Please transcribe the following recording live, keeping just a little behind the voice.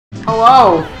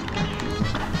Hello!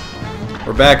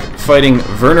 We're back fighting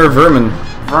Werner Vermin.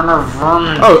 Werner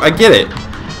Vermin. Oh, I get it.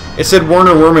 It said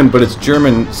Werner Vermin, but it's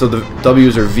German, so the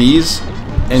W's are V's,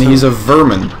 and he's a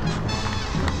vermin.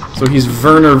 So he's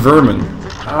Werner Vermin.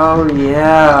 Oh,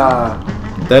 yeah.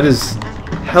 That is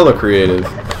hella creative.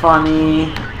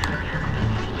 Funny.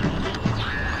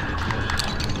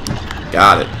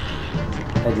 Got it.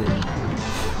 I did.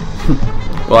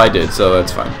 Well, I did, so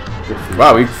that's fine. Good.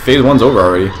 Wow, phase one's over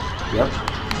already. Yep.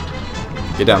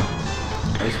 Get down.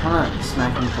 I just want to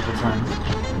smack him a couple times.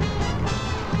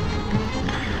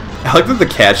 I like that the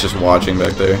cat's just watching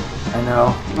back there. I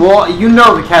know. Well, you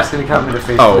know the cat's going to come into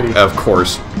phase 3. Oh, of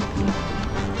course.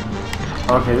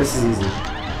 Okay, this is easy.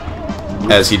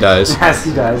 As he dies. As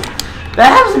he dies. That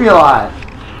happens to me a lot.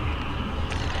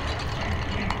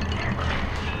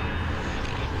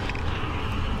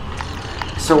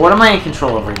 So what am I in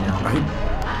control of right now? I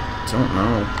don't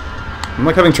know. I'm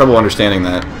like having trouble understanding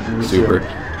that. Me Super. too.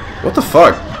 What the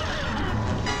fuck?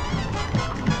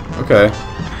 Okay.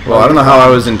 Well, I don't know how I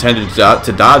was intended to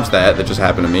dodge that. That just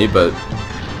happened to me, but...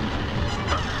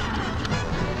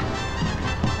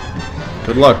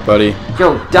 Good luck, buddy.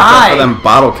 Yo, Watch out die! for them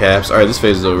bottle caps. Alright, this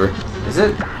phase is over. Is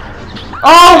it?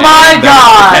 Oh my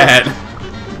god!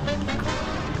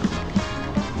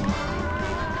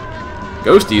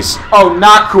 Ghosties. Oh,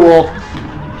 not cool.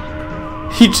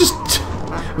 He just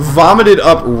vomited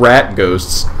up rat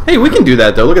ghosts. Hey, we can do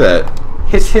that though. Look at that.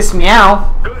 Hiss hiss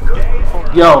meow.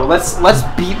 Yo, let's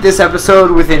beat this episode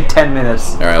within 10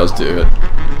 minutes. Alright, let's do it.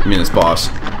 I mean, this boss.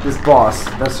 This boss.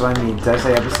 That's what I mean. Did I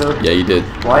say episode? Yeah, you did.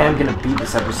 Well, I am gonna beat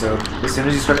this episode. As soon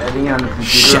as you start editing it on the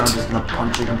computer, Shit. I'm just gonna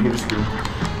punch your computer screen.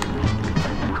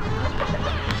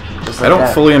 Just I like don't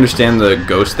that. fully understand the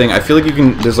ghost thing. I feel like you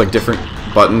can. There's like different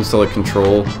buttons to like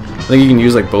control. I think you can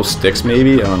use like both sticks,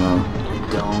 maybe. I don't know.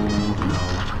 Don't know.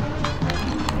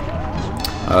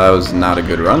 That was not a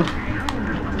good run.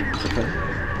 It's okay.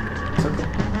 It's okay.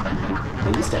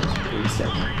 Baby steps. Baby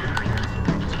steps.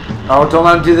 Oh, don't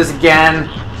let him do this again.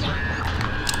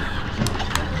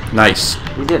 Nice.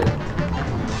 We did it.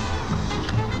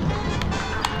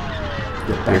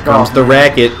 Get back Here comes off, the man.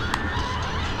 racket.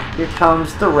 Here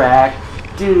comes the rack.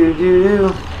 Doo doo doo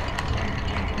doo.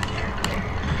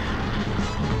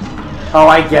 Oh,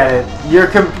 I get it. You're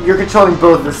controlling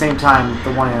both at the same time.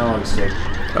 The one analog stick.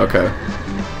 Okay.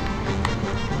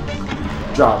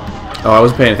 Drop. Oh, I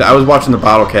was paying. I was watching the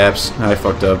bottle caps. I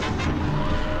fucked up.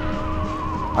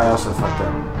 I also fucked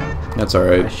up. That's all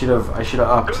right. I should have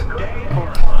upped.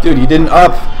 Dude, you didn't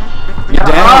up. You Yeah,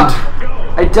 downed.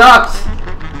 I ducked.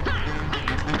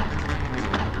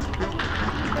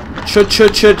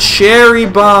 Cherry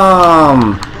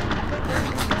bomb.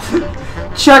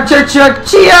 Chia.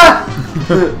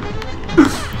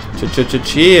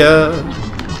 Chia.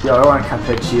 Yo, I want a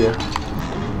Cuphead chia.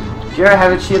 Did you ever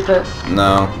have a chia pet?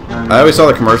 No. I always saw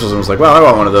the commercials and was like, well, I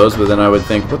want one of those, but then I would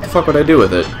think, what the fuck would I do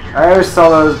with it? I always saw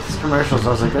those commercials. I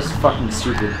was like, that's fucking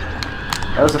stupid.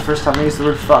 That was the first time I used the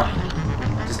word fuck.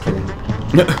 Just kidding.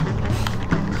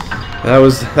 That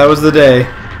was the day.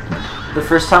 The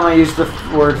first time I used the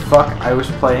word fuck, I was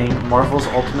playing Marvel's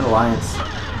Ultimate Alliance.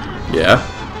 Yeah.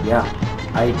 Yeah,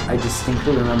 I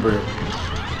distinctly remember it.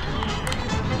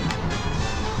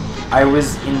 I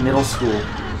was in middle school,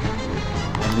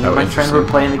 and me and my friend were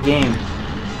playing the game.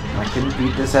 I couldn't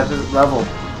beat this level,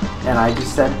 and I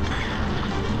just said,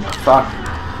 fuck.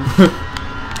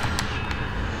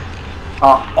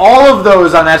 All of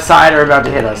those on that side are about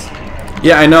to hit us.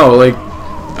 Yeah, I know, like...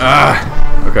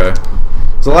 okay.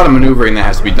 There's a lot of maneuvering that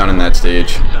has to be done in that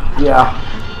stage. Yeah.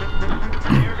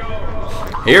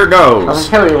 Here I goes!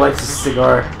 like how he likes his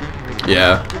cigar.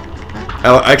 Yeah.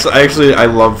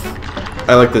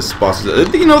 I like this boss.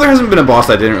 You know, there hasn't been a boss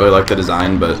I didn't really like the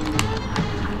design, but...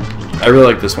 I really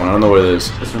like this one. I don't know what it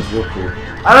is. This one's real cool.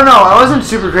 I don't know, I wasn't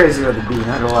super crazy about the bee,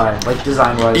 not gonna lie. Like,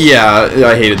 design-wise. Yeah,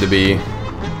 I hated the bee.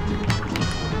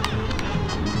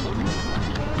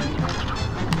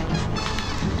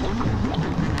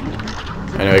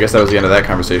 Anyway, I guess that was the end of that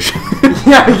conversation.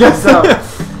 Yeah, I guess so.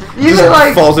 Even Just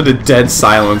like... falls into dead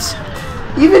silence.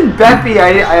 Even Beppy,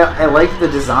 I liked the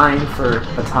design for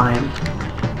a time.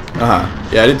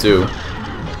 Yeah, I did too.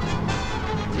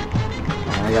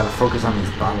 And I gotta focus on these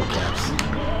bottle caps.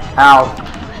 Ow.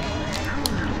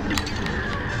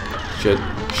 Shit.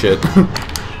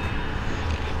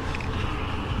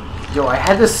 Yo, I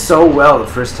had this so well the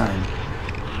first time.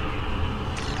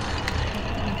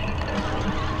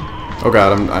 Oh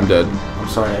god, I'm dead. I'm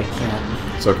sorry, I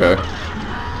can't. It's okay.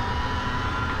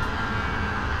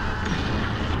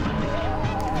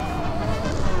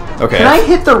 Okay. Can I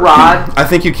hit the rod? I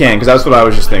think you can, because that's what I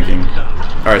was just thinking.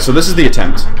 Alright, so this is the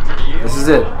attempt. This is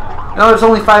it. No, it's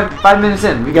only five minutes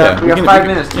in. We got 5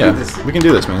 minutes to do this. We can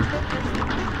do this, man.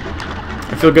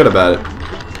 I feel good about it.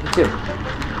 Me too.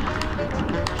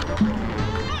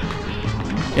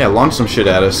 Yeah, launch some shit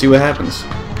at us. See what happens.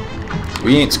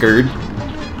 We ain't scared.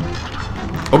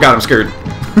 Oh god, I'm scared.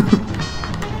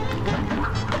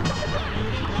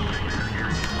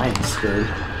 I ain't scared.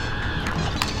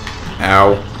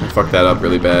 Ow. I fucked that up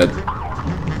really bad.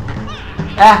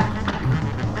 Ah!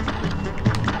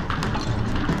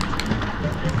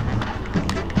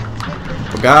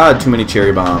 Oh god, too many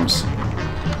cherry bombs.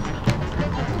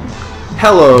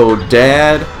 Hello,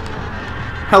 Dad.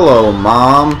 Hello,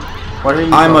 Mom. What are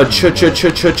you I'm a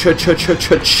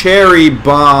cherry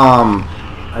bomb.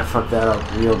 I fucked that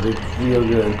up real big, real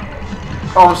good.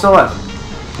 Oh, I'm still left.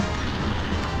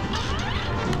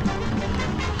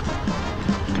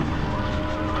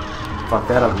 Fuck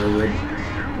that up real good.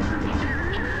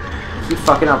 Keep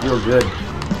fucking up real good.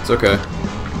 It's okay.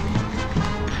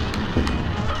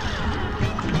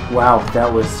 Wow,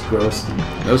 that was gross.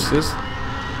 This.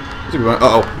 Uh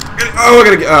oh. Oh, I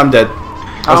gotta get. I'm dead.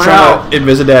 I was trying to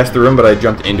invisidash through him, but I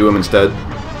jumped into him instead.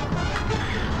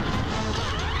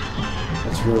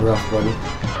 That's real rough, buddy.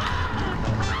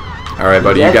 Alright,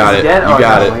 buddy, you got it. You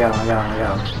got it. I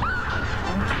got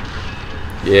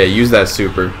him. Yeah, use that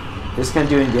super. This guy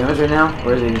doing damage right now?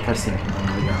 Or is it in cutscene?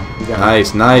 Oh, we got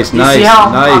him. Nice. See how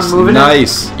I'm moving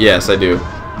nice. Yes, I do.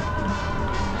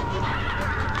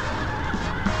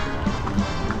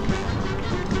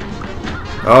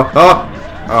 Oh.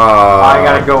 I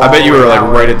gotta go. I bet you were like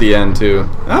right at the end too.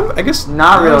 I guess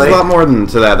not really. There's a lot more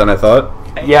to that than I thought.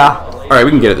 Yeah. All right,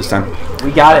 we can get it this time.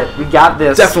 We got it. We got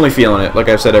this. Definitely feeling it, like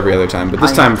I've said every other time, but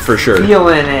this time for sure.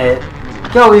 Feeling it.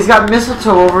 Yo, he's got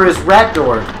mistletoe over his rat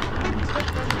door.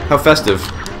 How festive.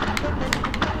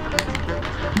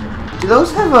 Do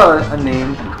those have a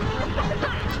name?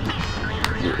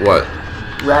 What?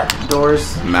 Rat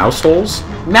doors. Mouse holes?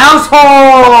 Mouse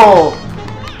hole!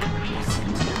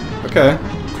 Okay.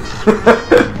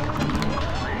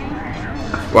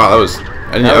 Wow, that was.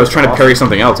 I was trying to parry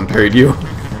something else and parried you.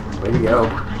 Way to go.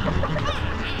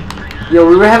 Yo,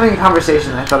 we were having a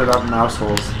conversation. I thought about mouse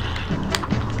holes.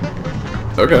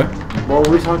 Okay. What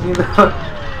were we talking about?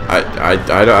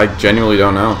 I genuinely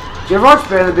don't know. Did you ever watch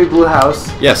Bear in the Big Blue House?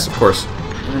 Yes, of course.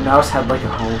 And the mouse had like a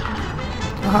hole.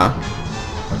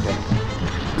 Okay.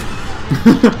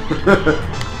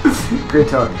 Great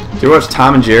talk. Did you watch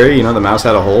Tom and Jerry? You know the mouse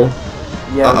had a hole?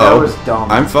 Yeah, that was dumb.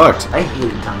 I'm fucked. I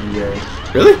hated Tom and Jerry.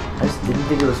 Really? I just didn't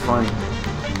think it was funny.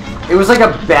 It was like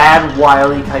a bad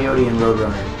Wile E. Coyote and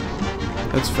Roadrunner.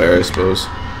 That's fair, I suppose.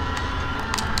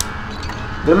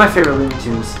 They're my favorite Looney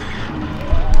Tunes.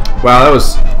 Wow, that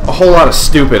was a whole lot of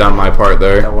stupid on my part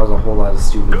there. That was a whole lot of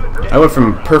stupid. I went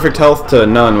from perfect health to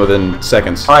none within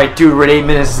seconds. Alright, dude, we're at 8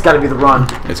 minutes. It's gotta be the run.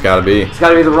 It's gotta be. It's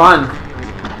gotta be the run.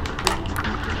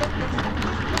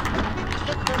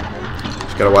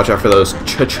 Just gotta watch out for those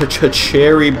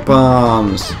cherry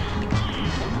bombs.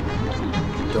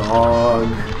 Dog.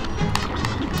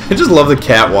 I just love the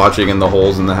cat watching in the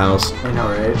holes in the house. I know,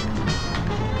 right?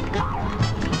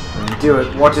 Do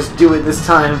it. Watch us do it this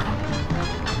time.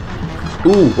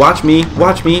 Ooh, watch me.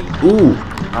 Watch me. Ooh.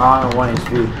 Oh, I'm at 1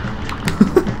 HP.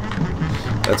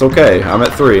 That's okay. I'm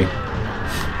at 3.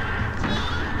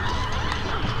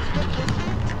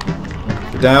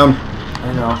 Get down.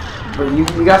 I know. But you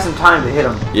got some time to hit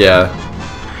him. Yeah.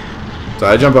 So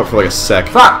I jump up for like a sec.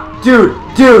 Fuck! Dude!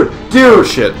 Oh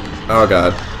shit. Oh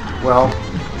god. Well.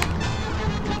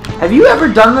 Have you ever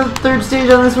done the 3rd stage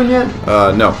on this one yet?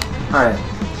 No. Alright.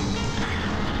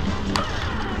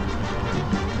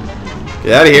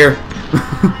 Get out of here.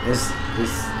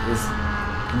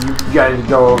 You gotta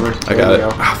go over. I got it.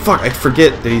 Ah, fuck, I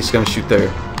forget that he's gonna shoot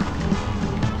there.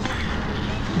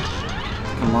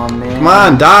 Come on, man. Come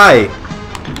on, die.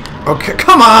 Okay,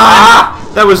 come on. Ah!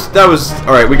 That was.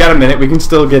 All right, we got a minute. We can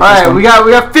still get. All this right, one. we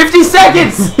got 50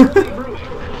 seconds.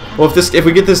 Well, if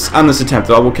we get this on this attempt,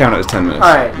 we'll count it as 10 minutes.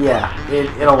 All right, yeah,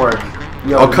 it'll work.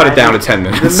 Yo, I'll cut it down to 10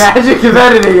 minutes. The magic of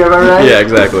editing, am I right? Yeah,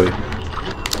 exactly.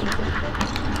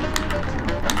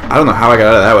 I don't know how I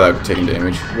got out of that without taking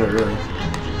damage. Yeah, really.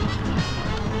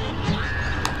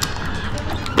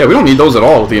 Yeah, we don't need those at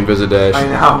all with the Invisidash. I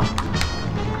know.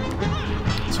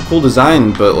 It's a cool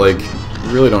design, but like,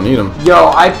 we really don't need them.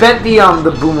 Yo, I bet the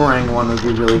boomerang one would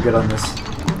be really good on this.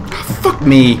 Fuck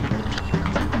me.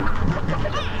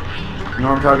 You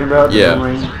know what I'm talking about? Yeah. The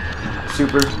boomerang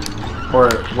super or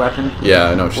weapon. Yeah,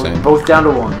 I know what you're saying. Both down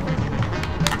to 1.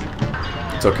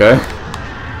 It's okay.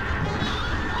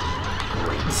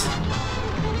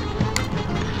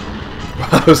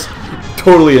 That was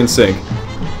totally in sync.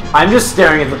 I'm just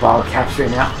staring at the bottle caps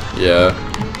right now. Yeah.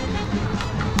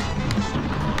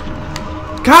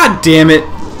 God damn it!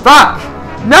 Fuck!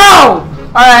 No!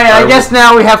 Alright, I guess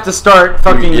now we have to start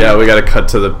fucking... Yeah, we gotta cut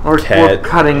to the cat. We're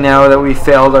cutting now that we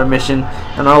failed our mission,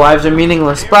 and our lives are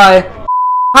meaningless. Bye!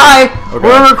 Hi! Okay.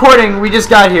 We're recording, we just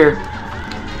got here.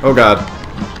 Oh god.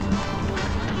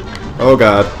 Oh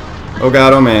god. Oh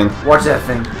god, oh man. Watch that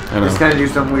thing. I know. It's gonna do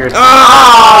something weird. Oh!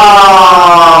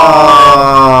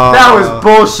 That was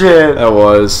bullshit! That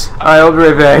was. Alright, I'll be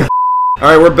right back.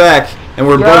 Alright, we're back, and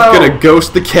we're both gonna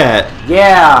ghost the cat.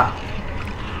 Yeah!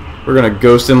 We're gonna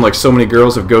ghost him like so many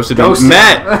girls have ghosted him. Ghost him.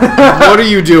 Matt! What are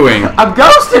you doing? I'm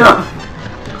ghosting him!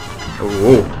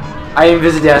 Oh. I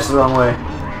invis dashed the wrong way.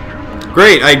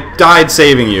 Great, I died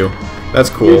saving you. That's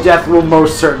cool. Your death will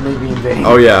most certainly be in vain.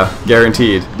 Oh yeah,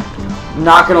 guaranteed.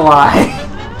 Not gonna lie.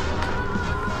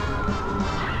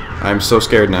 I'm so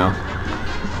scared now.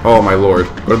 Oh my lord.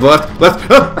 Go to the left. Left!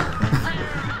 Ah!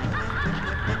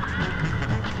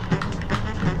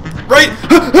 Right!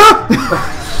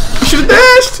 Should've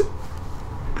dashed!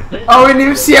 Oh, we didn't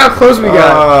even see how close we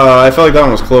got. I felt like that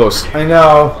one was close. I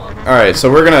know. Alright, so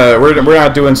we're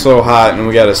not doing so hot, and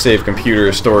we gotta save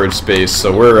computer storage space,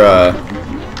 so we're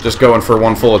just going for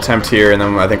one full attempt here, and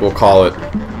then I think we'll call it.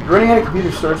 You're running out of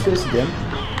computer storage space again?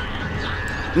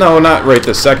 No, not right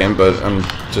this second, but I'm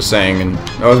just saying, and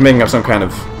I was making up some kind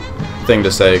of thing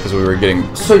to say, because we were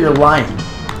getting... So you're lying.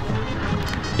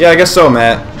 Yeah, I guess so,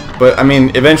 Matt. But, I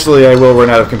mean, eventually I will run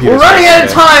out of computer space. We're running out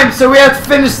of again. time, so we have to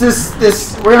finish this.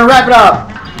 We're gonna wrap it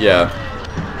up. Yeah.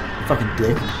 Fucking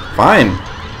dick. Fine.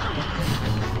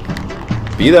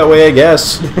 Be that way, I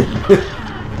guess.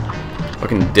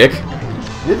 Fucking dick.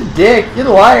 You're the dick. You're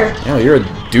the liar. Yeah, you're a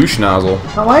douche nozzle.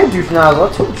 How am I a douche nozzle? I'll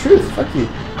tell the truth. Fuck you.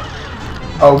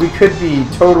 Oh, we could be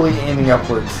totally aiming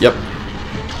upwards. Yep.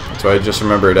 That's why I just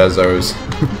remembered as I was...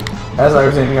 As I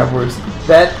was aiming upwards.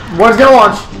 That one's gonna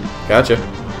launch. Gotcha.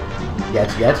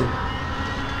 Gotcha.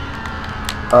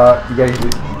 You gotta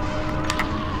use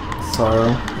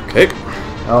Sorrow. Okay.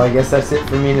 Oh, I guess that's it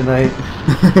for me tonight.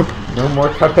 No more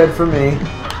Cuphead for me.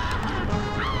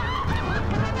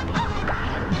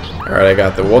 Alright, I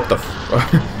got the... What the f...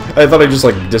 I thought I just,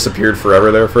 like, disappeared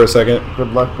forever there for a second.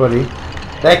 Good luck, buddy.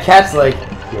 That cat's like,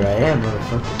 here I am,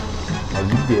 motherfucker. How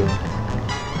you doing?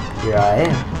 Here I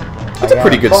am. That's a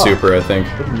pretty good super, I think.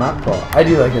 Look at my paw. I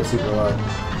do like that super a lot.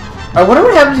 I wonder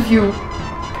what happens if you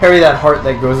parry that heart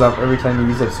that goes up every time you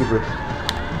use that super.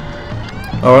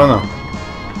 Oh, I don't know.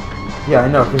 Yeah, I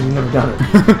know, because you've never done it.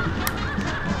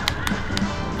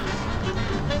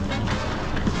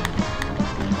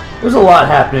 There's a lot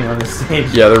happening on this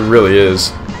stage. Yeah, there really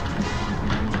is.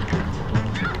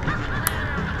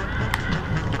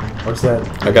 What's that?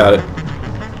 I got it.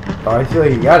 Oh, I feel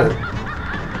like you got it.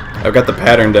 I've got the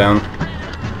pattern down.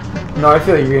 No, I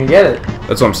feel like you're gonna get it.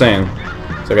 That's what I'm saying.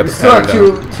 So I got You the still pattern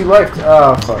have down. two life.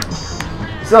 Oh, fuck.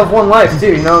 You still have one life,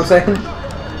 too, you know what I'm saying?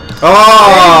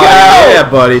 Oh, yeah,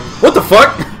 buddy. What the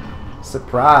fuck?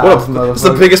 Surprise, What it's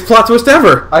the biggest plot twist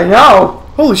ever. I know.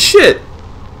 Holy shit.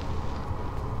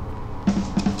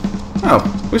 Oh,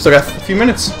 we still got a few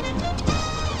minutes.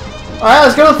 Alright,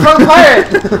 let's go to the front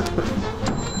pirate.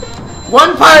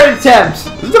 One pirate attempt.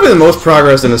 This is definitely the most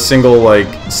progress in a single, like,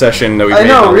 session that we've made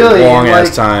in a really, long-ass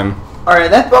like, time.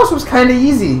 Alright, that boss was kind of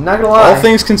easy, not gonna lie. All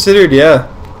things considered, yeah.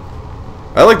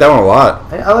 I like that one a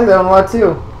lot. I like that one a lot,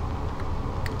 too.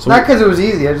 So not because it was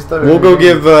easy, I just thought it was we'll go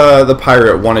give the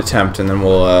pirate one attempt, and then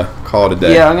we'll call it a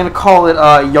day. Yeah, I'm gonna call it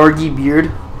Yargy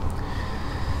Beard.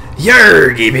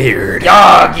 Yargy Beard.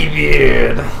 Yargy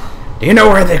Beard. Do you know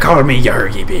why they called me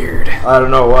Yargy Beard? I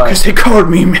don't know why. Because they called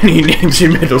me many names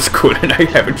in middle school, and I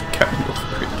haven't gotten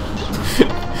over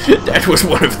it. That was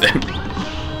one of them.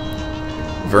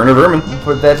 Werner Vermin.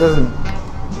 But that doesn't...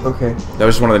 Okay. That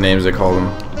was just one of the names they called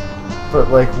him. But,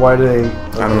 like, why do they...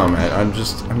 Okay. I don't know, man.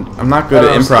 I'm not good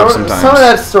at improv sometimes. Some of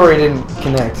that story didn't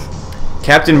connect.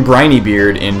 Captain Briny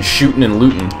Beard in Shootin' and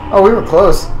Lootin'. Oh, we were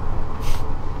close.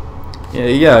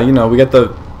 Yeah, you know, we got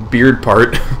the beard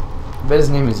part. I bet his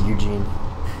name is Eugene.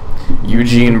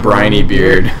 Eugene Briny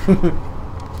Beard.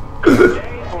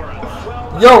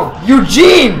 Yo,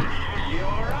 Eugene!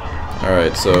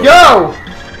 Alright, so... Yo!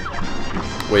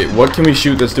 Wait, what can we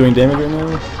shoot that's doing damage right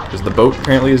now? Because the boat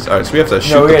apparently is... Alright, so we have to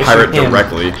shoot the pirate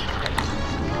directly.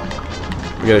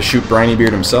 We gotta shoot Briny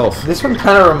Beard himself. This one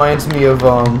kind of reminds me of,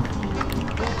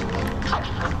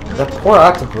 that poor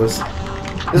octopus.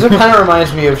 This one kind of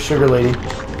reminds me of Sugar Lady.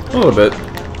 A little bit.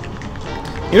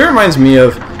 You know, it reminds me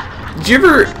of... Did you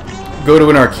ever go to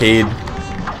an arcade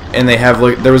and they have,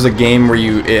 like... There was a game where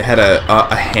it had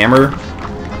a hammer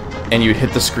and you'd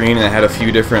hit the screen and it had a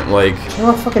few different, like... You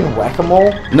know fucking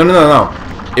Whack-A-Mole? No.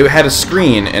 it had a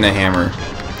screen and a hammer,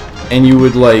 and you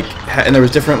would like, and there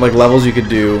was different like levels you could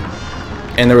do,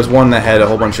 and there was one that had a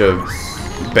whole bunch of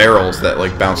barrels that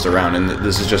like bounced around, and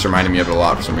this is just reminding me of it a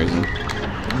lot for some reason.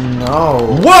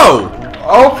 No. Whoa!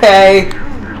 Okay.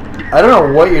 I don't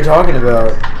know what you're talking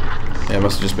about. Yeah, it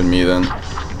must have just been me then.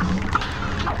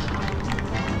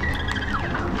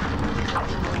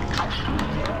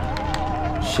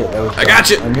 Shit, that was. I got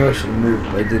you. I knew I should have moved,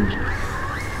 but I didn't.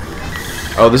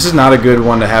 Oh, this is not a good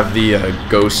one to have the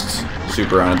ghost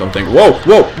super on it. Don't think. Whoa,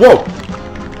 whoa, whoa!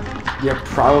 Yeah,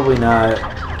 probably not.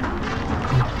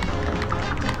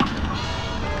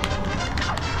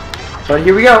 But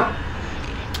here we go.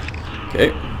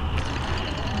 Okay.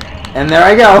 And there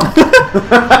I go.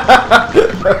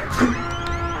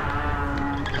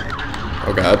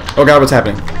 Oh god. Oh god, what's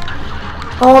happening?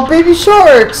 Oh, baby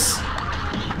sharks.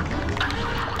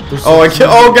 Oh,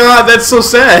 oh god, that's so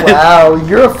sad. Wow,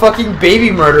 you're a fucking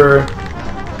baby murderer.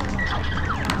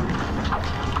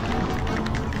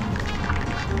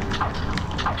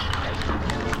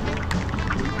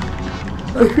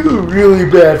 I feel really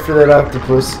bad for that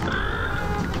octopus.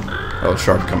 Oh,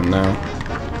 shark coming now.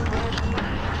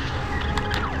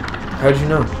 How'd you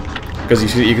know? Because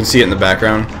you can see it in the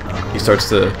background. He starts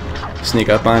to sneak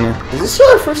up on you. Is this still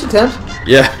our first attempt?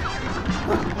 Yeah.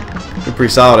 You're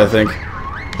pretty solid, I think.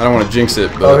 I don't want to jinx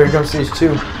it, but Oh, here comes stage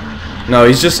 2. no,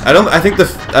 he's just. I don't think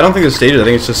they're stated. I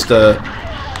think it's just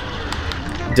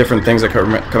different things that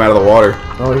come out of the water.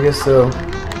 Oh, I guess so.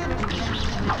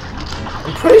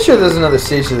 I'm pretty sure there's another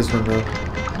stage to this one, though.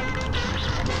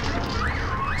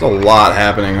 There's a lot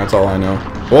happening. That's all I know.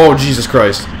 Oh, Jesus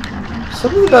Christ!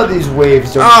 Something about these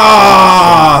waves don't.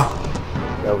 Ah!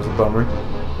 That was a bummer.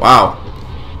 Wow.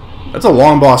 That's a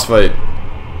long boss fight.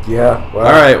 Yeah. Wow.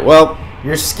 All right. Well.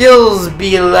 Your skills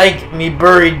be like me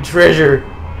buried treasure.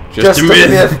 Just a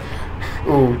myth.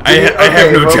 Ooh, I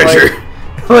have no treasure.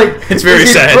 Like it's very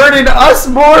is sad. He burning us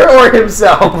more or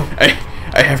himself?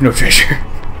 I have no treasure.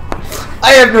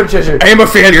 I have no treasure. I am a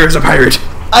failure as a pirate.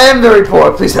 I am very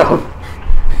poor. Please help.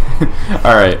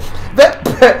 All right.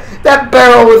 That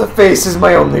barrel with a face is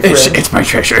my only friend. It's my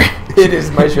treasure. It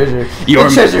is my treasure. Your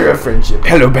the treasure of friendship.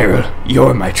 Hello, barrel.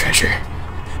 You're my treasure.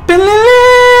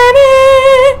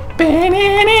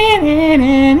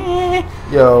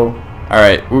 Yo. All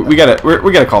right, we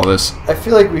gotta call this. I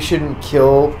feel like we shouldn't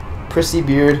kill Prissy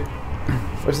Beard.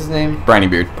 What's his name? Briny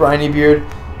Beard. Briny Beard,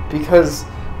 because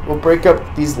we'll break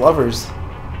up these lovers.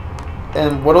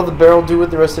 And what'll the barrel do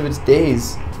with the rest of its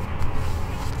days?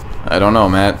 I don't know,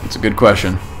 Matt. It's a good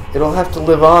question. It'll have to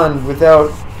live on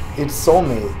without its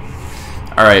soulmate.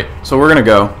 All right, so we're gonna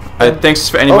go. Thanks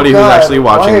for anybody who's actually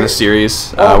watching this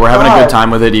series. We're having a good time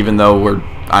with it, even though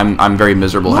I'm very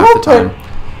miserable half the time.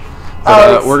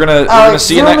 But we're gonna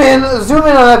see you next. Zoom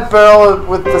in on that barrel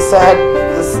with the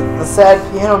sad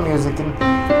piano music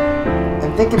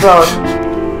and think about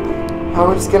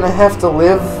how it's gonna have to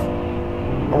live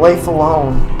a life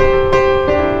alone,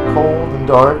 cold and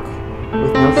dark,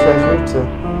 with no treasure to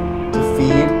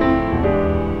feed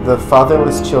the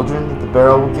fatherless children that the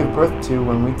barrel will give birth to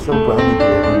when we kill Brownie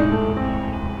Bear.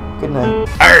 Good night.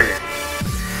 Arr!